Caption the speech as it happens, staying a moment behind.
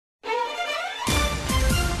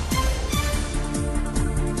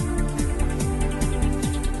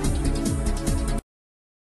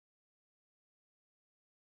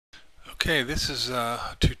Okay, this is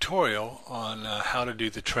a tutorial on how to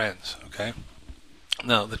do the trends. Okay,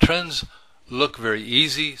 now the trends look very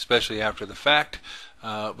easy, especially after the fact,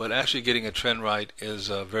 but actually getting a trend right is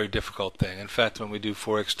a very difficult thing. In fact, when we do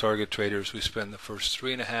Forex target traders, we spend the first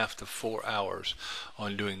 3.5 to 4 hours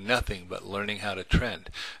on doing nothing but learning how to trend.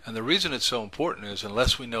 And the reason it's so important is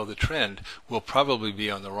unless we know the trend, we'll probably be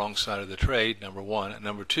on the wrong side of the trade, number one. And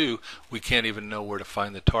number two, we can't even know where to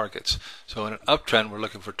find the targets. So in an uptrend, we're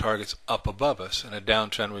looking for targets up above us. In a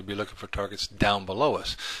downtrend, we'd be looking for targets down below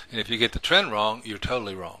us. And if you get the trend wrong, you're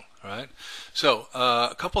totally wrong. Right. So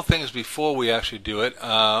a couple things before we actually do it.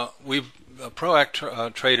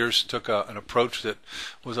 ProAct traders took an approach that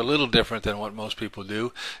was a little different than what most people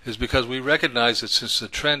do, is because we recognize that since the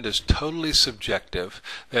trend is totally subjective,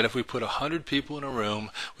 that if we put 100 people in a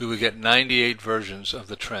room, we would get 98 versions of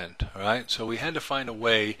the trend. All right. So we had to find a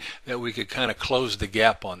way that we could kind of close the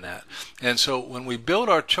gap on that. And so when we build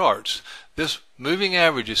our charts, this moving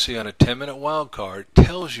average you see on a 10-minute wild card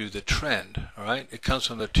tells you the trend. All right, it comes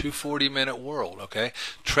from the 240-minute world. Okay,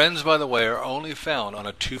 trends, by the way, are only found on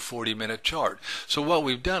a 240-minute chart. So what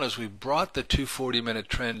we've done is we've brought the 240-minute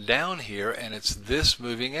trend down here, and it's this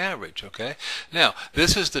moving average. Okay, now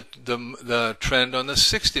this is the trend on the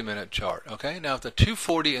 60-minute chart. Okay, now if the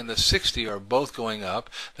 240 and the 60 are both going up,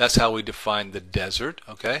 that's how we define the desert.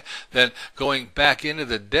 Okay, then going back into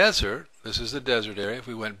the desert. This is the desert area. If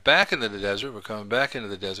we went back into the desert, we're coming back into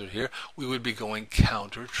the desert here, we would be going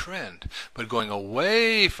counter trend. But going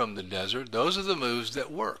away from the desert, those are the moves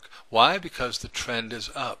that work. Why? Because the trend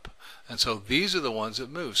is up. And so these are the ones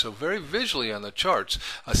that move. So very visually on the charts,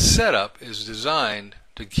 a setup is designed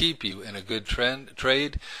to keep you in a good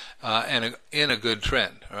trade and in a good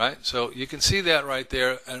trend. All right, so you can see that right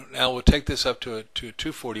there. And now we'll take this up to a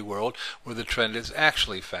 240 world where the trend is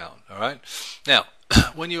actually found. All right, now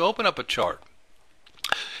when you open up a chart,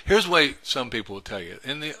 here's the way some people will tell you.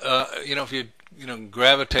 In the if you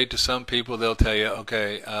gravitate to some people, they'll tell you,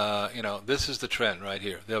 okay, this is the trend right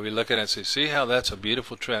here. They'll be looking and say, see how that's a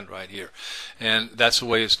beautiful trend right here, and that's the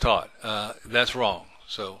way it's taught. That's wrong.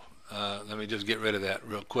 So let me just get rid of that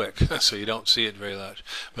real quick so you don't see it very much.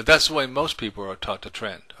 But that's the way most people are taught to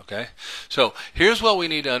trend. Okay, so here's what we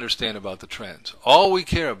need to understand about the trends. All we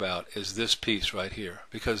care about is this piece right here,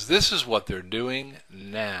 because this is what they're doing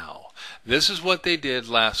now. This is what they did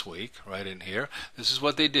last week, right in here. This is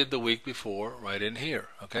what they did the week before, right in here.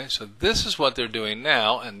 Okay, so this is what they're doing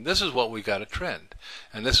now, and this is what we got to trend,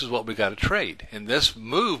 and this is what we got to trade in this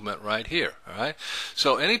movement right here. All right.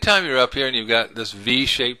 So anytime you're up here and you've got this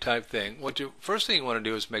V-shaped type thing, first thing you want to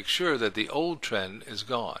do is make sure that the old trend is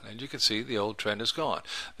gone, and you can see the old trend is gone.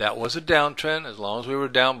 That was a downtrend. As long as we were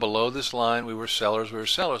down below this line, we were sellers.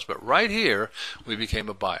 But right here, we became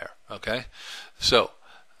a buyer. Okay, so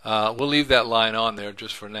we'll leave that line on there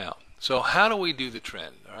just for now. So how do we do the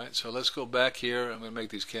trend? All right, so let's go back here. I'm going to make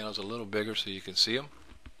these candles a little bigger so you can see them.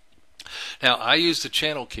 Now, I use the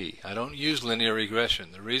channel key. I don't use linear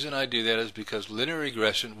regression. The reason I do that is because linear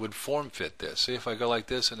regression would form fit this. See, if I go like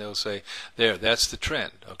this and they'll say, there, that's the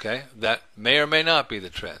trend. Okay, that may or may not be the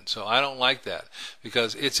trend. So I don't like that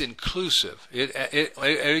because it's inclusive.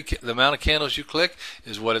 The amount of candles you click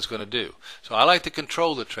is what it's going to do. So I like to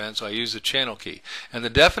control the trend, so I use the channel key. And the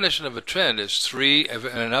definition of a trend is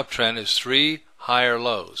an uptrend is 3 higher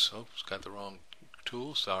lows. Oh, it's got the wrong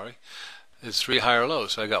tool, sorry. It's 3 higher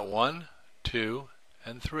lows. So I got 1, 2,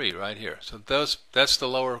 and 3 right here. So that's the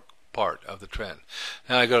lower part of the trend.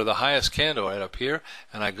 Now I go to the highest candle right up here,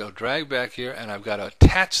 and I go drag back here, and I've got to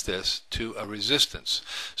attach this to a resistance.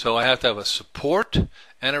 So I have to have a support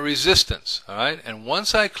and a resistance. All right. And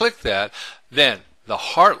once I click that, then the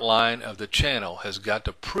heart line of the channel has got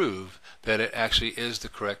to prove that it actually is the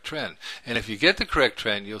correct trend. And if you get the correct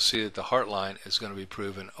trend, you'll see that the heart line is going to be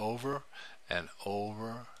proven over and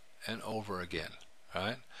over and over again.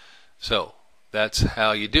 Right? So that's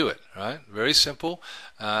how you do it. Right? Very simple.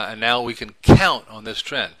 And now we can count on this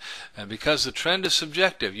trend. And because the trend is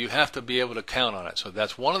subjective, you have to be able to count on it. So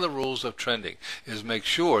that's one of the rules of trending, is make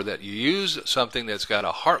sure that you use something that's got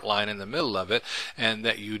a heart line in the middle of it and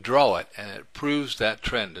that you draw it, and it proves that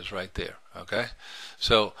trend is right there. Okay,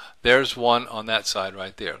 so there's one on that side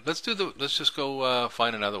right there. Let's just go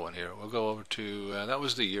find another one here. We'll go over to that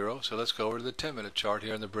was the euro. So let's go over to the 10-minute chart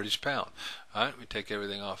here in the British pound. All right, we take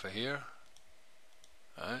everything off of here.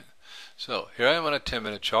 All right. So here I am on a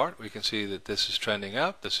 10-minute chart. We can see that this is trending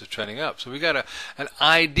up, this is trending up. So we got an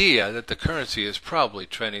idea that the currency is probably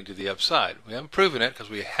trending to the upside. We haven't proven it because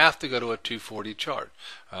we have to go to a 240 chart.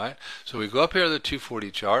 All right. So we go up here to the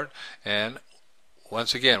 240 chart, and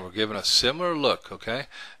once again, we're given a similar look, okay?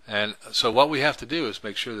 And so what we have to do is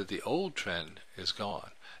make sure that the old trend is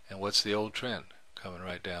gone. And what's the old trend? Coming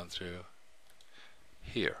right down through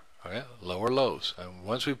here. Okay, lower lows. And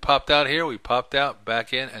once we popped out here, we popped out,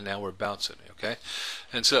 back in, and now we're bouncing. Okay,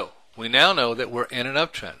 and so we now know that we're in an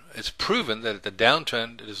uptrend. It's proven that the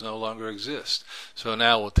downtrend does no longer exist. So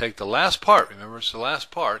now we'll take the last part. Remember, it's the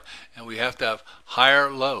last part, and we have to have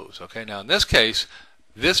higher lows. Okay, now in this case,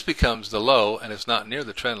 this becomes the low, and it's not near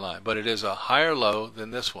the trend line, but it is a higher low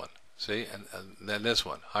than this one. See, and then this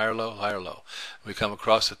one, higher low, higher low. We come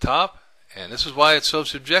across the top. And this is why it's so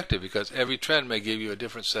subjective, because every trend may give you a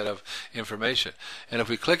different set of information. And if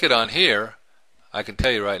we click it on here, I can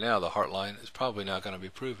tell you right now the heart line is probably not going to be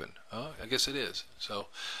proven. Oh, I guess it is. So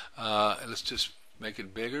let's just make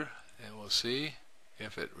it bigger, and we'll see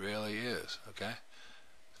if it really is. Okay.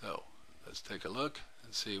 So let's take a look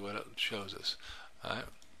and see what it shows us. All right.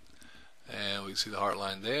 And we can see the heart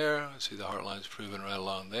line there. See the heart line's proven right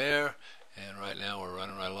along there. And right now we're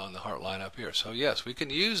running right along the heart line up here. So yes, we can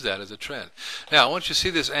use that as a trend. Now I want you to see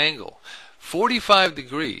this angle. 45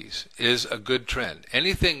 degrees is a good trend.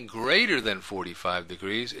 Anything greater than 45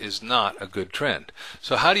 degrees is not a good trend.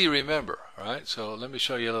 So how do you remember? All right. So let me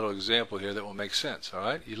show you a little example here that will make sense. All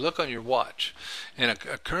right. You look on your watch, and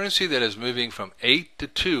a currency that is moving from 8 to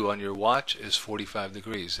 2 on your watch is 45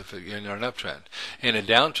 degrees if you're in an uptrend. In a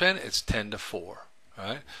downtrend, it's 10 to 4. All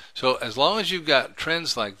right. So as long as you've got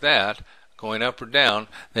trends like that, going up or down,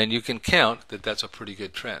 then you can count that that's a pretty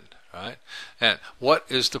good trend. All right. And what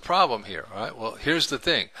is the problem here? All right. Well, here's the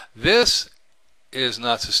thing. This is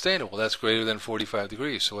not sustainable. That's greater than 45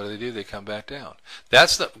 degrees. So what do? They come back down.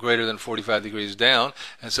 That's the greater than 45 degrees down,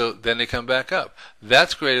 and so then they come back up.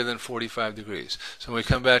 That's greater than 45 degrees. So when we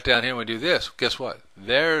come back down here and we do this, guess what?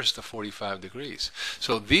 There's the 45 degrees.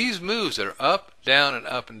 So these moves that are up, down,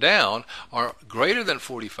 and down are greater than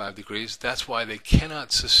 45 degrees. That's why they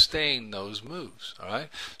cannot sustain those moves. All right.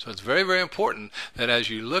 So it's very, very important that as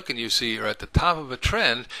you look and you see you're at the top of a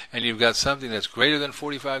trend and you've got something that's greater than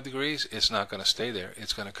 45 degrees, it's not going to stay there.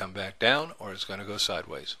 It's going to come back down, or it's going to go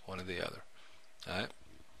sideways, one or the other. All right.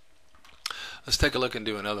 Let's take a look and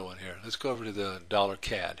do another one here. Let's go over to the dollar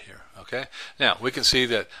CAD here. Okay. Now we can see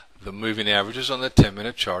that the moving averages on the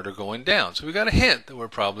 10-minute chart are going down. So we got a hint that we're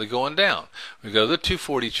probably going down. We go to the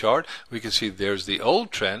 240 chart. We can see there's the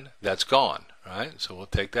old trend that's gone. Right. So we'll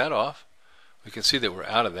take that off. We can see that we're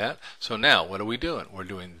out of that. So now what are we doing? We're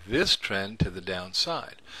doing this trend to the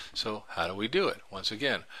downside. So how do we do it? Once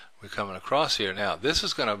again, we're coming across here. Now this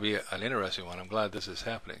is going to be an interesting one. I'm glad this is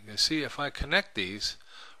happening. You see, if I connect these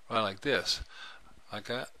right like this, like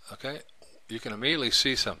that, okay, you can immediately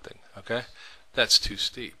see something. Okay, that's too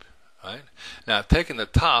steep. Right. Now I've taken the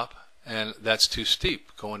top, and that's too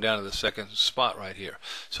steep, going down to the second spot right here.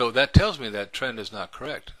 So that tells me that trend is not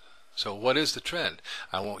correct. So what is the trend?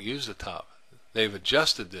 I won't use the top. They've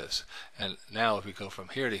adjusted this, and now if we go from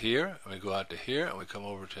here to here, and we go out to here, and we come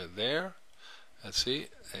over to there, let's see,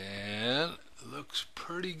 and it looks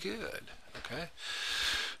pretty good. Okay,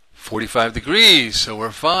 45 degrees, so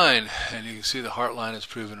we're fine. And you can see the heart line is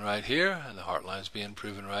proven right here, and the heart line is being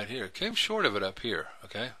proven right here. It came short of it up here.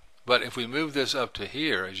 Okay, but if we move this up to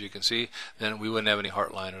here, as you can see, then we wouldn't have any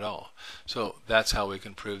heart line at all. So that's how we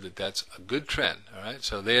can prove that that's a good trend. All right.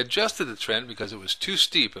 So they adjusted the trend because it was too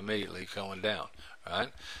steep immediately going down. All right.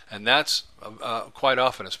 And that's quite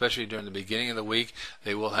often, especially during the beginning of the week,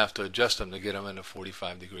 they will have to adjust them to get them into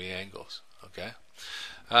 45-degree angles. Okay.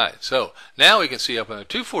 All right. So now we can see up on the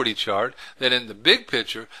 240 chart that in the big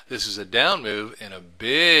picture, this is a down move in a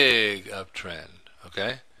big uptrend.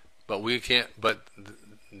 Okay. But we can't. But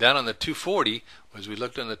down on the 240, as we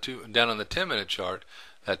looked on the down on the 10-minute chart,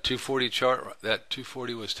 that 240 chart, that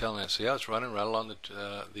 240 was telling us, see how it's running right along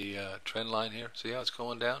the trend line here? See how it's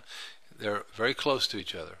going down? They're very close to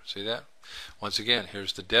each other. See that? Once again,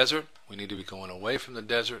 here's the desert. We need to be going away from the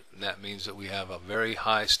desert, and that means that we have a very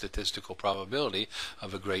high statistical probability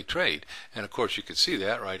of a great trade. And of course, you can see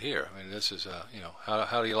that right here. I mean, this is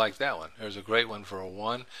how do you like that one? There's a great one for a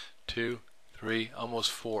 1, 2, 3,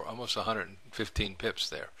 almost 4, almost 115 pips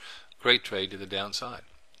there. Great trade to the downside.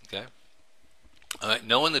 Okay. All right,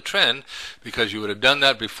 knowing the trend, because you would have done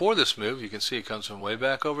that before this move, you can see it comes from way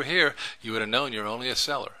back over here, you would have known you're only a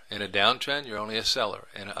seller. In a downtrend, you're only a seller.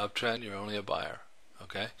 In an uptrend, you're only a buyer.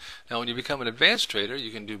 Okay. Now, when you become an advanced trader,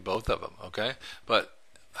 you can do both of them. Okay. But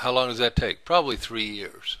how long does that take? Probably 3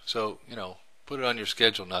 years. So, put it on your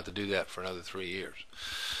schedule not to do that for another 3 years.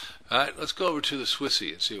 All right, let's go over to the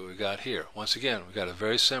Swissy and see what we got here. Once again, we got a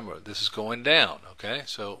very similar. This is going down, okay?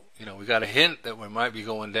 So, we got a hint that we might be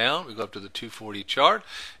going down. We go up to the 240 chart,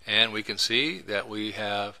 and we can see that we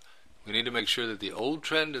need to make sure that the old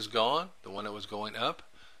trend is gone, the one that was going up.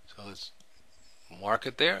 So let's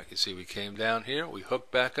market there. You see we came down here, we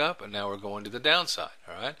hooked back up, and now we're going to the downside.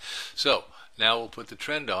 All right. So now we'll put the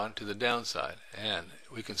trend on to the downside, and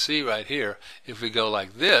we can see right here if we go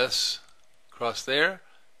like this across there,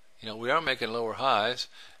 we are making lower highs,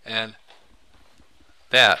 and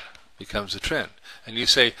that becomes the trend. And you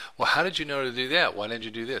say, well, how did you know to do that? Why didn't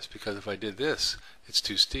you do this? Because if I did this, it's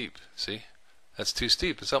too steep. See, that's too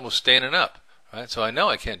steep. It's almost standing up. Right? So I know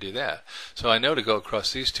I can't do that. So I know to go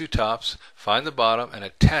across these two tops, find the bottom, and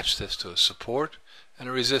attach this to a support and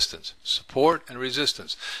a resistance. Support and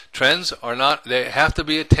resistance. Trends are not, they have to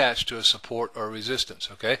be attached to a support or a resistance,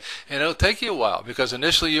 okay? And it'll take you a while, because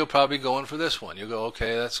initially you'll probably go in for this one. You'll go,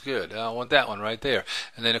 okay, that's good. I want that one right there.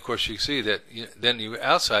 And then, of course, you see that then you're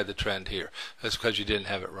outside the trend here. That's because you didn't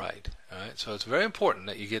have it right, all right? So it's very important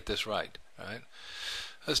that you get this right, all right?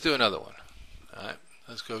 Let's do another one, all right?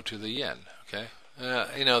 Let's go to the yen, okay?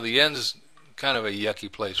 The yen's kind of a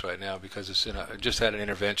yucky place right now because it's just had an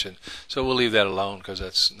intervention. So we'll leave that alone because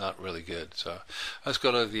that's not really good. So let's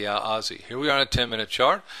go to the Aussie. Here we are on a 10-minute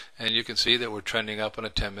chart, and you can see that we're trending up on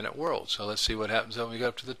a 10-minute world. So let's see what happens when we go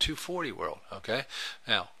up to the 240 world, okay?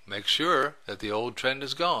 Now, make sure that the old trend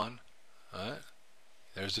is gone, all right?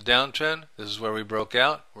 There's the downtrend. This is where we broke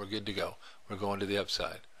out. We're good to go. We're going to the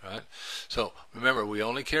upside, all right? So remember, we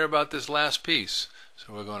only care about this last piece.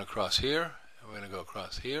 So we're going across here, and we're going to go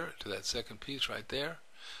across here to that second piece right there,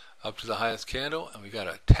 up to the highest candle, and we got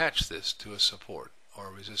to attach this to a support or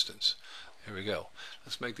a resistance. Here we go.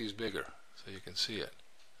 Let's make these bigger so you can see it.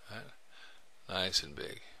 Right? Nice and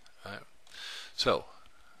big. Right? So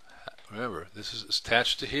remember, this is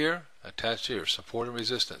attached to here, support and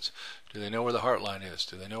resistance. Do they know where the heart line is?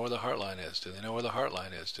 Do they know where the heart line is? Do they know where the heart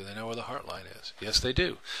line is? Do they know where the heart line is? Yes, they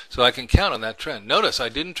do. So I can count on that trend. Notice I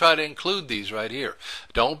didn't try to include these right here.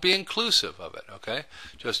 Don't be inclusive of it, okay?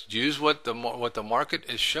 Just use what the market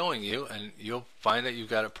is showing you, and you'll find that you've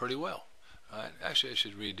got it pretty well. All right? Actually, I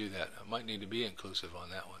should redo that. I might need to be inclusive on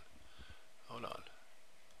that one. Hold on.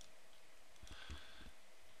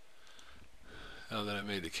 Now that I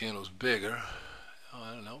made the candles bigger,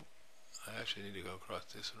 I don't know. I actually need to go across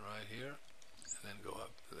this one right here and then go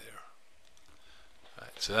up to there. All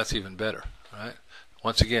right, so that's even better, right?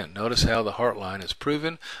 Once again, notice how the heart line is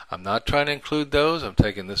proven. I'm not trying to include those. I'm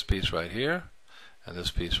taking this piece right here and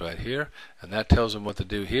this piece right here, and that tells them what to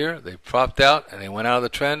do here. They propped out and they went out of the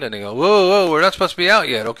trend, and they go, whoa, whoa, we're not supposed to be out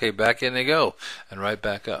yet. Okay, back in they go, and right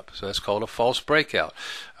back up. So that's called a false breakout.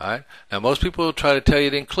 All right. Now most people will try to tell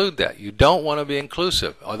you to include that. You don't want to be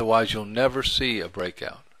inclusive, otherwise you'll never see a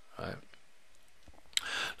breakout. All right.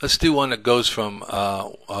 Let's do one that goes from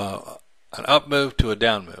an up move to a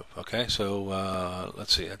down move. Okay, so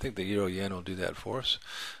let's see. I think the euro yen will do that for us.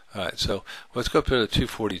 All right, so let's go up to the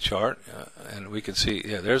 240 chart, and we can see,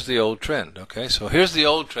 yeah, there's the old trend. Okay, so here's the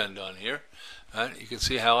old trend on here. Right? You can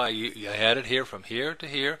see how I had it here from here to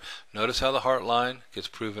here. Notice how the heart line gets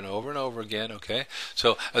proven over and over again. Okay,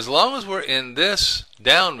 so as long as we're in this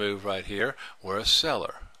down move right here, we're a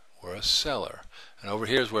seller. We're a seller. And over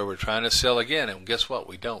here is where we're trying to sell again, and guess what?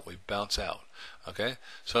 We don't. We bounce out. Okay.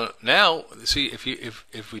 So now, see, if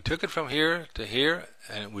we took it from here to here,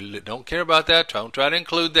 and we don't care about that, don't try to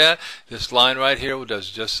include that. This line right here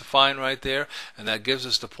does just fine right there, and that gives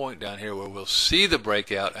us the point down here where we'll see the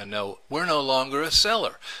breakout and know we're no longer a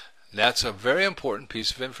seller. That's a very important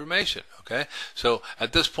piece of information. Okay. So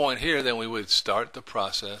at this point here, then we would start the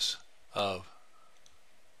process of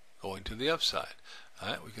going to the upside. All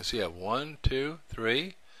right, we can see I have 1, 2,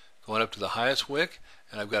 3, going up to the highest wick,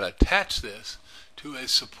 and I've got to attach this to a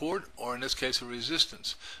support, or in this case a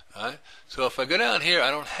resistance. All right, so if I go down here, I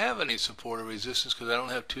don't have any support or resistance because I don't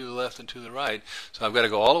have 2 to the left and 2 to the right, so I've got to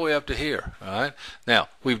go all the way up to here. All right, now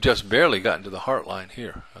we've just barely gotten to the heart line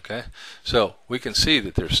here. Okay, so we can see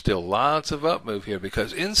that there's still lots of up move here,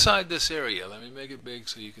 because inside this area, let me make it big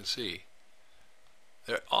so you can see,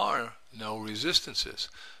 there are no resistances.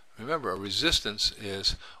 Remember, a resistance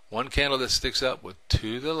is one candle that sticks up with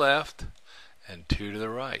 2 to the left and 2 to the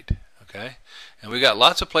right. Okay, and we got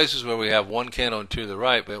lots of places where we have 1 candle and 2 to the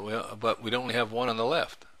right, but we only have 1 on the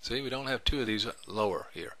left. See, we don't have 2 of these lower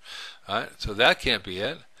here. All right, so that can't be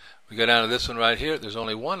it. We go down to this one right here. There's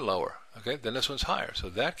only 1 lower. Okay, then this one's higher, so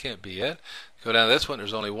that can't be it. Go down to this one.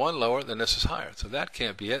 There's only 1 lower. Then this is higher, so that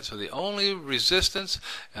can't be it. So the only resistance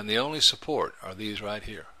and the only support are these right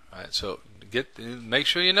here. All right, so make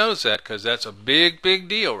sure you notice that, because that's a big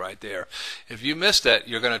deal right there. If you miss that,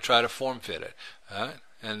 you're going to try to form fit it. All right?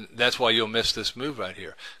 And that's why you'll miss this move right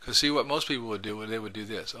here. Because see what most people would do, they would do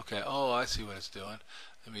this. Okay, oh, I see what it's doing.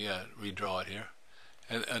 Let me redraw it here.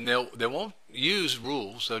 And they won't use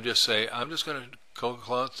rules. They'll just say, I'm just going to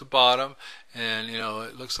Coca-Cola at the bottom, and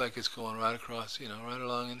it looks like it's going right across, right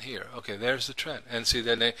along in here. Okay, there's the trend. And see,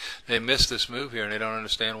 then they missed this move here, and they don't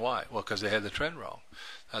understand why. Well, because they had the trend wrong.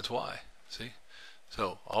 That's why. See?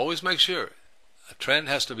 So always make sure a trend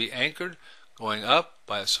has to be anchored going up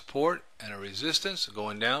by a support and a resistance,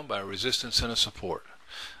 going down by a resistance and a support.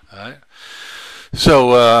 All right.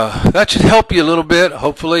 So that should help you a little bit,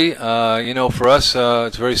 hopefully. For us,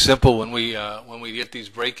 it's very simple when we get these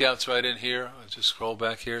breakouts right in here. I'll just scroll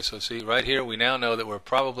back here. So see, right here, we now know that we're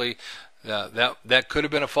probably that could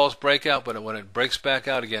have been a false breakout, but when it breaks back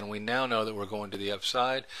out again, we now know that we're going to the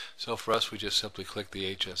upside. So for us, we just simply click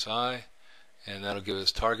the HSI, and that'll give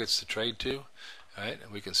us targets to trade to. Right,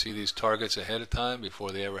 and we can see these targets ahead of time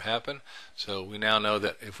before they ever happen. So we now know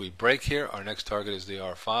that if we break here, our next target is the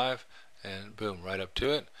R5. And boom, right up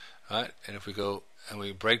to it. Right? And if we go and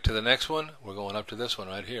we break to the next one, we're going up to this one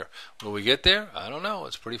right here. Will we get there? I don't know.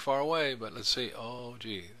 It's pretty far away, but let's see. Oh,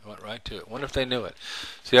 gee, went right to it. Wonder if they knew it.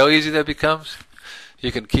 See how easy that becomes?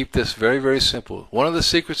 You can keep this very, very simple. One of the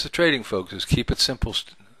secrets of trading, folks, is keep it simple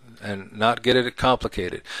and not get it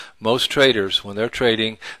complicated. Most traders, when they're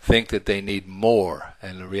trading, think that they need more,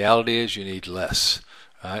 and the reality is you need less.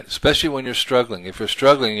 Right? Especially when you're struggling. If you're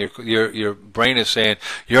struggling, your brain is saying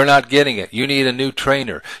you're not getting it. You need a new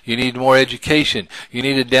trainer. You need more education. You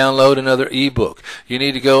need to download another ebook. You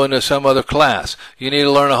need to go into some other class. You need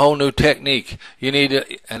to learn a whole new technique. You need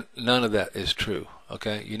to, and none of that is true.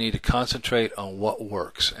 Okay? You need to concentrate on what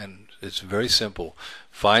works, and it's very simple.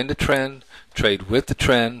 Find the trend, trade with the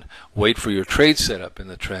trend, wait for your trade setup in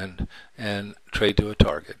the trend, and trade to a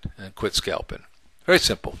target, and quit scalping. Very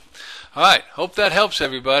simple. All right. Hope that helps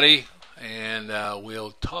everybody, and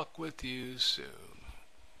we'll talk with you soon.